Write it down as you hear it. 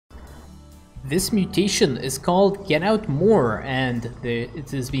This mutation is called Get Out More, and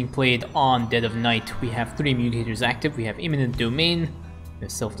it is being played on Dead of Night. We have 3 mutators active. We have Imminent Domain, we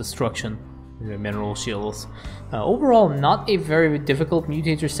have Self-Destruction, we have Mineral Shields. Overall, not a very difficult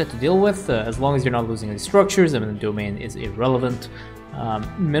mutator set to deal with, as long as you're not losing any structures. Imminent Domain is irrelevant.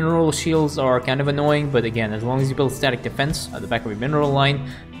 Mineral Shields are kind of annoying, but again, as long as you build static defense at the back of your mineral line,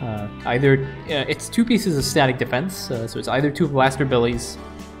 it's 2 pieces of static defense, so it's either 2 Blaster Billies,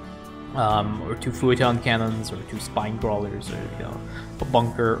 or 2 Photon Cannons, or 2 Spine Crawlers, or a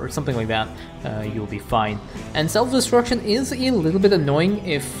bunker, or something like that. You'll be fine. And Self-Destruction is a little bit annoying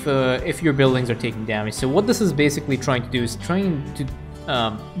if your buildings are taking damage. So what this is basically trying to do is trying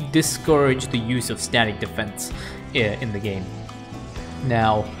to discourage the use of static defense in the game.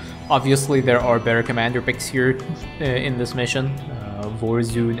 Now, obviously there are better commander picks here in this mission.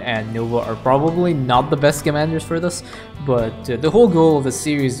 Vorazun and Nova are probably not the best commanders for this, but the whole goal of the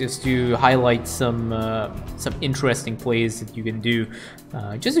series is to highlight some interesting plays that you can do,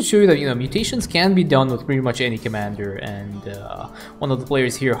 just to show you that mutations can be done with pretty much any commander. And one of the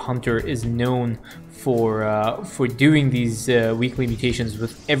players here, Hunter, is known for doing these weekly mutations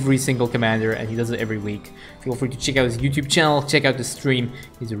with every single commander, and he does it every week. Feel free to check out his YouTube channel, check out the stream.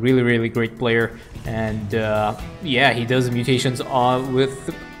 He's a really great player, and yeah, he does mutations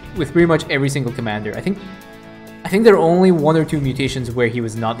with pretty much every single commander. I think there are only 1 or 2 mutations where he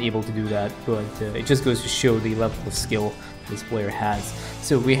was not able to do that, but it just goes to show the level of skill this player has.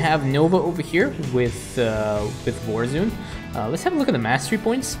 So we have Nova over here with Vorazun. Let's have a look at the mastery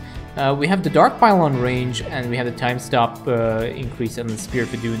points. We have the Dark Pylon range, and we have the time stop increase and the Spear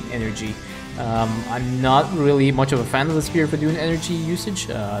for Dune energy. I'm not really much of a fan of the Spear for Dune energy usage.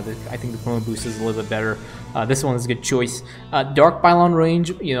 I think the Chrono Boost is a little bit better. This one is a good choice. Dark Pylon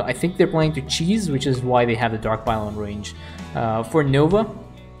range, I think they're planning to cheese, which is why they have the Dark Pylon range. For Nova,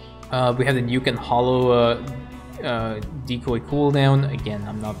 we have the Nuke and Hollow decoy cooldown. Again,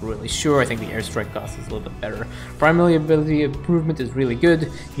 I'm not really sure. I think the airstrike cost is a little bit better. Primary ability improvement is really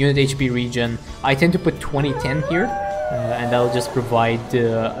good. Unit HP regen. I tend to put 2010 here, and that'll just provide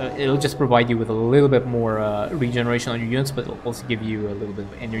you with a little bit more regeneration on your units, but it'll also give you a little bit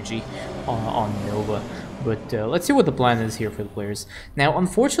of energy on Nova. But let's see what the plan is here for the players. Now,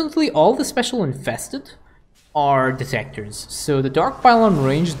 unfortunately, all the special infested are detectors, so the Dark Pylon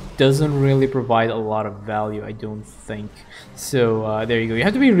range doesn't really provide a lot of value, I don't think. So there you go. You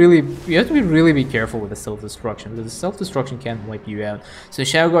have to be really be careful with the self-destruction, because the self-destruction can wipe you out. So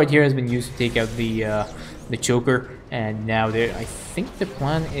Shadow Guard here has been used to take out the choker, and now I think the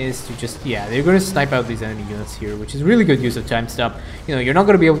plan is to just, yeah, they're going to snipe out these enemy units here, which is really good use of time stop. You're not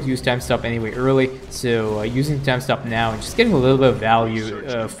going to be able to use time stop anyway early, so using time stop now and just getting a little bit of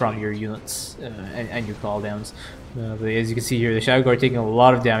value from your units and your cooldowns. But as you can see here, the Shadow Guard taking a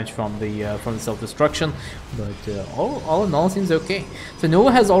lot of damage from the self-destruction, but all in all, seems okay. So Nova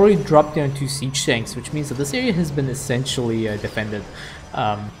has already dropped down 2 siege tanks, which means that this area has been essentially defended,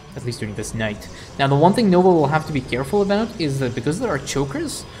 at least during this night. Now, the one thing Nova will have to be careful about is that because there are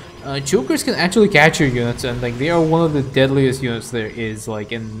chokers, chokers can actually catch your units, and like they are one of the deadliest units there is,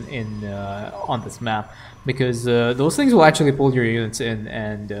 like on this map, because those things will actually pull your units in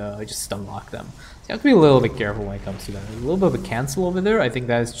and just stun lock them. So you have to be a little bit careful when it comes to that. There's a little bit of a cancel over there. I think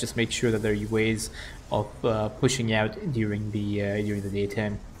that is just make sure that there are ways of pushing out during the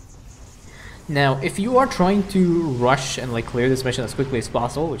daytime. Now, if you are trying to rush and like clear this mission as quickly as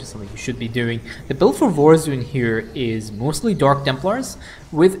possible, which is something you should be doing, the build for Vorazun here is mostly Dark Templars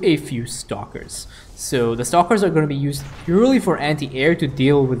with a few Stalkers. So the Stalkers are going to be used purely for anti-air to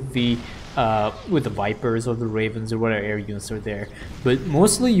deal with the Vipers or the Ravens or whatever air units are there. But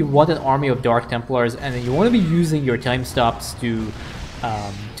mostly you want an army of Dark Templars, and then you want to be using your time stops to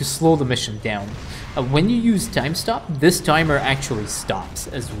slow the mission down. When you use time stop, this timer actually stops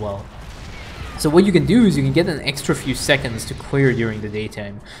as well. So what you can do is you can get an extra few seconds to clear during the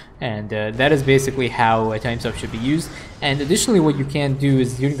daytime, and that is basically how a time stop should be used. And additionally, what you can do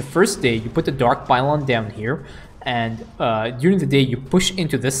is during the first day, you put the Dark Pylon down here, and during the day you push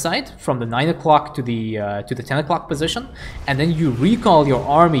into this side from the 9 o'clock to the 10 o'clock position, and then you recall your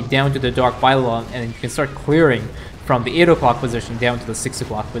army down to the Dark Pylon, and you can start clearing from the 8 o'clock position down to the 6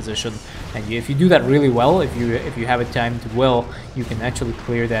 o'clock position. And if you do that really well, if you have it timed well, you can actually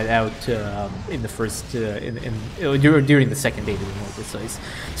clear that out in the first during the second day, to be more precise.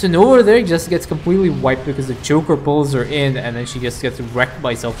 So Nova there just gets completely wiped because the choker pulls her in, and then she just gets wrecked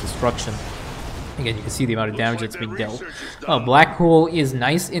by self-destruction. Again, you can see the amount of damage that's being dealt. Black Hole is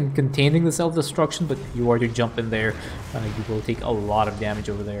nice in containing the self-destruction, but if you are to jump in there, you will take a lot of damage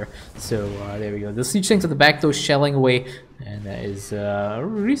over there. So there we go. The siege tanks at the back, though, shelling away, and that is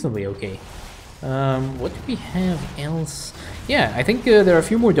reasonably okay. What do we have else? Yeah, I think there are a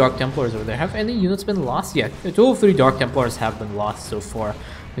few more Dark Templars over there. Have any units been lost yet? A total of 3 Dark Templars have been lost so far,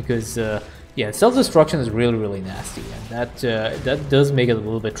 because yeah, self-destruction is really, really nasty, and that does make it a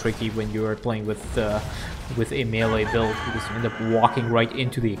little bit tricky when you are playing with a melee build, because you end up walking right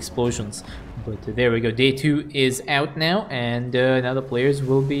into the explosions. But there we go. Day 2 is out now, and now the players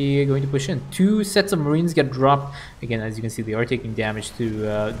will be going to push in. 2 sets of Marines get dropped. Again, as you can see, they are taking damage to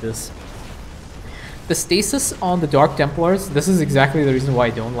this. The stasis on the Dark Templars, this is exactly the reason why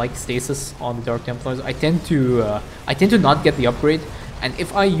I don't like stasis on the Dark Templars. I tend to not get the upgrade, and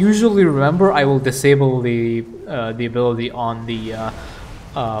if I usually remember, I will disable the ability on the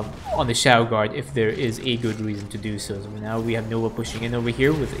Shadow Guard if there is a good reason to do so. So now we have Nova pushing in over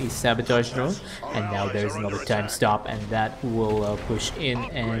here with a sabotage drone, and now there's another time stop, and that will push in,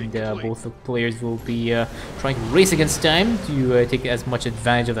 and both the players will be trying to race against time to take as much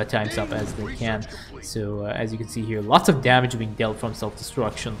advantage of that time stop as they can. So as you can see here, lots of damage being dealt from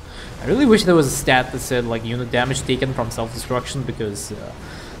self-destruction. I really wish there was a stat that said like unit damage taken from self-destruction, because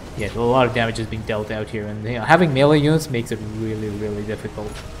yeah, a lot of damage is being dealt out here, and you know, having melee units makes it really, really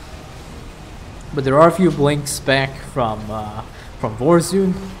difficult. But there are a few blinks back from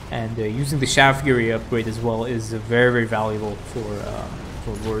Vorazun, and using the Shadow Fury upgrade as well is very, very valuable for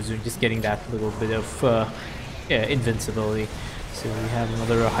Vorazun, just getting that little bit of invincibility. So we have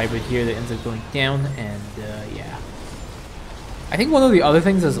another hybrid here that ends up going down, and yeah. I think one of the other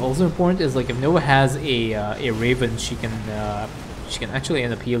things that's also important is like if Nova has a Raven, she can actually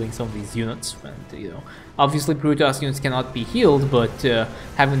end up healing some of these units. And you know, obviously Protoss units cannot be healed, but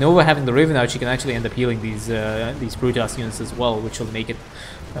having Nova having the Raven out, she can actually end up healing these Protoss units as well, which will make it,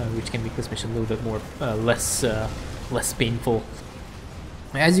 which can make this mission a little bit more less painful.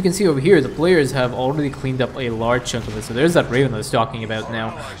 As you can see over here, the players have already cleaned up a large chunk of it. So there's that Raven I was talking about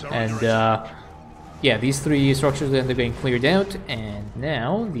now, and yeah, these 3 structures end up getting cleared out, and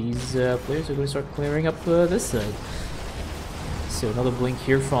now these players are going to start clearing up this side. So another blink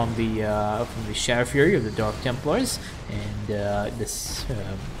here from the Shadow Fury of the Dark Templars, and this.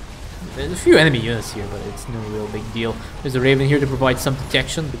 There's a few enemy units here, but it's no real big deal. There's a Raven here to provide some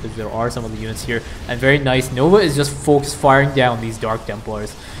protection, because there are some of the units here. And very nice, Nova is just focused firing down these Dark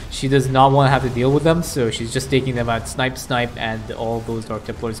Templars. She does not want to have to deal with them, so she's just taking them out, snipe, and all those Dark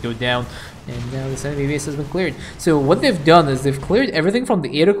Templars go down. And now this enemy base has been cleared. So what they've done is they've cleared everything from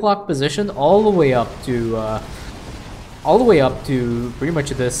the 8 o'clock position all the way up to pretty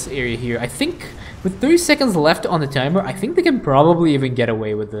much this area here. I think with 30 seconds left on the timer, I think they can probably even get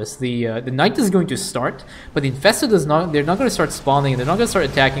away with this. The night is going to start, but the infested is not. They're not going to start spawning. They're not going to start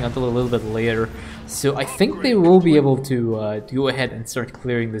attacking until a little bit later. So I think they will be able to go ahead and start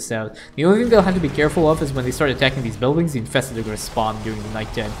clearing this out. The only thing they'll have to be careful of is when they start attacking these buildings, the infested are going to spawn during the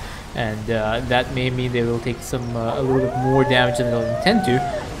nighttime, and that may mean they will take some a little bit more damage than they'll intend to.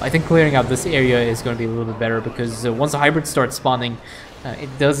 I think clearing out this area is going to be a little bit better, because once the hybrids start spawning, it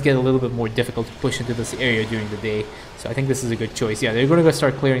does get a little bit more difficult to push into this area during the day. So I think this is a good choice. Yeah, they're going to go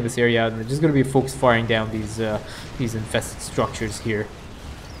start clearing this area, and they're just going to be folks firing down these infested structures here.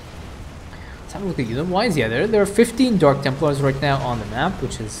 Let's have a look at unit-wise. Yeah, there are 15 Dark Templars right now on the map,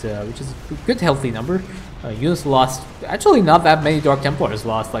 which is a good, healthy number. Units lost, actually not that many Dark Templars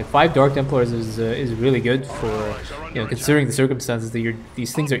lost. Like 5 Dark Templars is really good for, you know, considering the circumstances that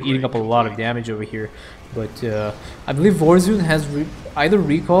these things are eating up a lot of damage over here. But I believe Vorazun has either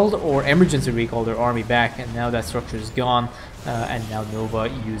recalled or emergency recalled their army back, and now that structure is gone. And now Nova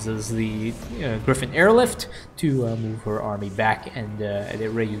uses the Griffin airlift to move her army back, and they're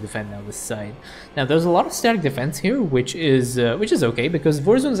ready to defend now this side. Now there's a lot of static defense here, which is okay, because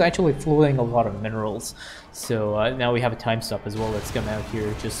Vorazun is actually floating a lot of minerals. So now we have a time stop as well that's come out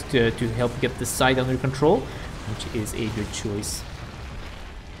here just to help get this side under control, which is a good choice.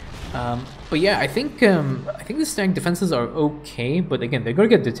 But yeah, I think the static defenses are okay, but again, they're gonna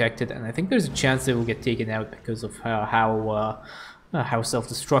get detected, and I think there's a chance they will get taken out because of how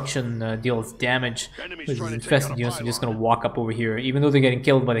self-destruction deals damage. These infested units are just gonna walk up over here, even though they're getting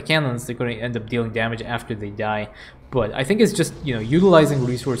killed by the cannons. They're gonna end up dealing damage after they die. But I think it's just, you know, utilizing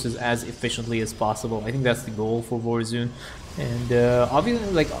resources as efficiently as possible. I think that's the goal for Vorazun, and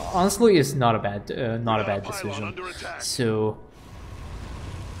obviously, like, honestly, it's not a bad decision. So.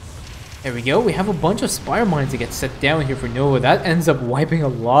 There we go, we have a bunch of Spire Mines to get set down here for Nova. That ends up wiping a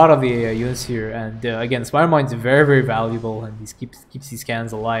lot of the units here, and again, Spire Mines are very, very valuable, and these keeps these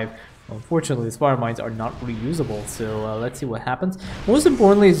cannons alive. Unfortunately, the Spire Mines are not reusable, so let's see what happens. Most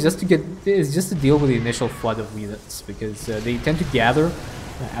importantly is just to deal with the initial flood of units, because they tend to gather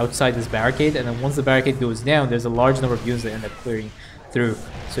outside this barricade, and then once the barricade goes down, there's a large number of units that end up clearing through.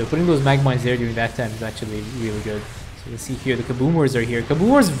 So putting those mag mines there during that time is actually really good. So you see here the Kaboomers are here.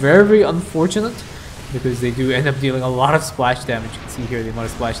 Kaboomers very unfortunate because they do end up dealing a lot of splash damage. You can see here the amount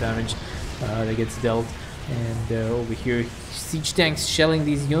of splash damage that gets dealt. And over here, siege tanks shelling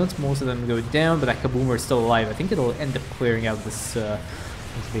these units. Most of them go down, but that Kaboomer is still alive. I think it'll end up clearing out this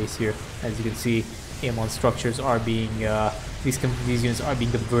base here. As you can see, Amon structures are being these units are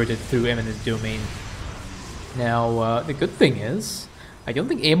being converted through Eminent domain. Now the good thing is, I don't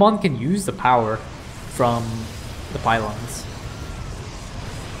think Amon can use the power from the pylons.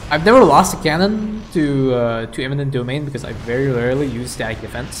 I've never lost a cannon to Eminent domain because I very rarely use static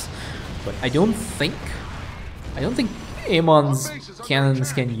defense. But I don't think Amon's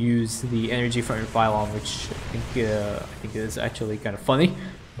cannons can use the energy from your pylon, which I think is actually kind of funny.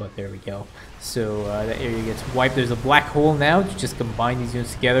 But there we go. So that area gets wiped. There's a black hole now to just combine these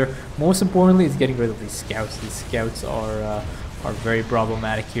units together. Most importantly, is getting rid of these scouts. These scouts are very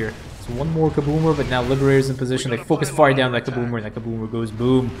problematic here. So one more Kaboomer, but now Liberator's in position. They focus fire down that Kaboomer, and that Kaboomer goes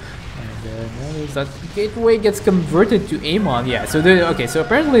boom. And now there's that gateway gets converted to Amon. Yeah, so okay, so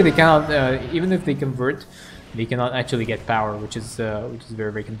apparently they cannot, even if they convert, they cannot actually get power, which is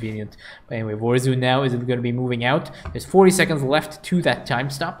very convenient. But anyway, Vorazun now is going to be moving out. There's 40 seconds left to that time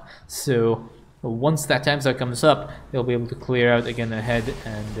stop. So once that time stop comes up, they'll be able to clear out again ahead.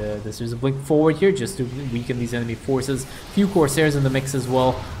 And there's a blink forward here just to weaken these enemy forces. Few Corsairs in the mix as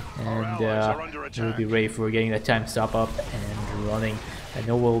well. And we'll be ready for getting that time stop up and running. I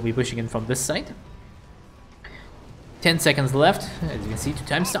know we'll be pushing in from this side. 10 seconds left, as you can see, to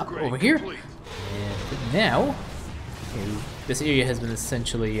time stop over here. And now, this area has been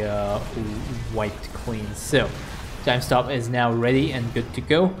essentially wiped clean. So, time stop is now ready and good to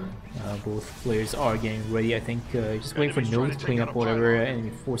go. Both players are getting ready, I think, just waiting for Nova to clean up whatever enemy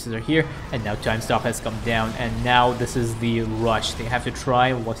forces are here. And now time stop has come down, and now this is the rush. They have to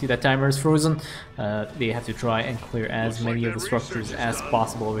try, we'll see that timer is frozen, they have to try and clear as many of the structures as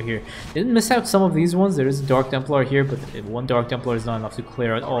possible over here. They didn't miss out some of these ones. There is a Dark Templar here, but one Dark Templar is not enough to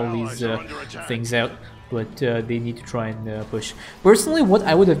clear out all these things out. But they need to try and push. Personally, what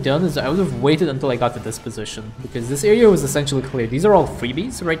I would have done is I would have waited until I got to this position, because this area was essentially clear. These are all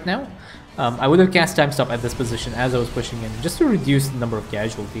freebies right now. I would have cast time stop at this position as I was pushing in, just to reduce the number of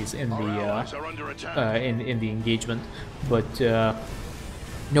casualties in the engagement. But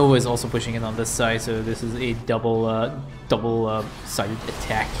Nova is also pushing in on this side, so this is a double-sided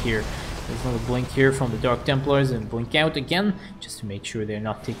attack here. There's another blink here from the Dark Templars, and blink out again, just to make sure they're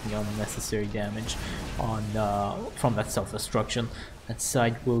not taking unnecessary damage on from that self-destruction. That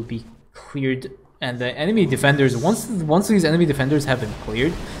side will be cleared, and the enemy defenders, once these enemy defenders have been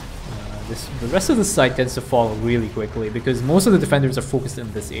cleared, the rest of the side tends to fall really quickly, because most of the defenders are focused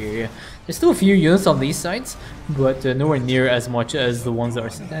in this area. There's still a few units on these sides, but nowhere near as much as the ones that are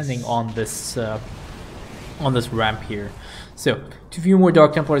standing on this ramp here. So, a few more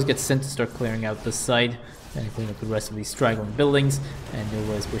Dark Templars get sent to start clearing out this side and clean up the rest of these straggling buildings. And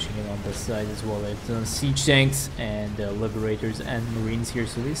Nova is pushing in on this side as well. There's siege tanks and Liberators and Marines here.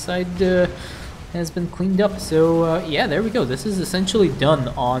 So this side has been cleaned up. So yeah, there we go. This is essentially done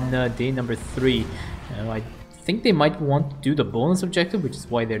on day number 3. I think they might want to do the bonus objective, which is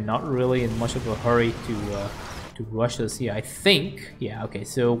why they're not really in much of a hurry to rush this. Yeah, I think. Yeah, okay.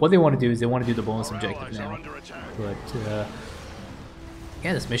 So what they want to do is they want to do the bonus objective now. But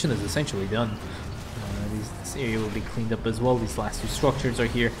yeah, this mission is essentially done. This area will be cleaned up as well. These last 2 structures are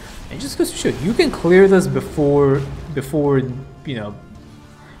here, and just goes to show you can clear this before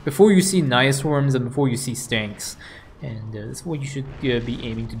you see Naya Swarms and before you see Stanks. And that's what you should be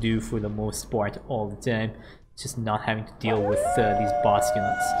aiming to do for the most part all the time. Just not having to deal with these boss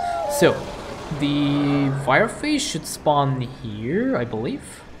units. So the Firephase should spawn here, I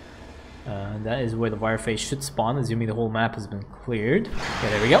believe. That is where the Firephase should spawn, assuming the whole map has been cleared. Yeah,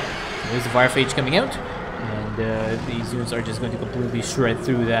 there we go. There's the Firephase coming out, and these units are just going to completely shred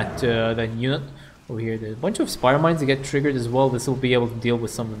through that unit over here. There's a bunch of Spire Mines that get triggered as well. This will be able to deal with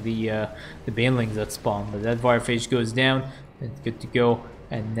some of the Banelings that spawn. But that Firephase goes down, and it's good to go.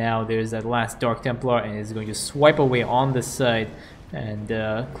 And now there's that last Dark Templar, and it's going to swipe away on this side and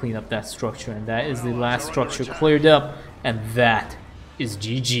clean up that structure. And that is the last structure cleared up, and that is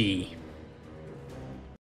GG.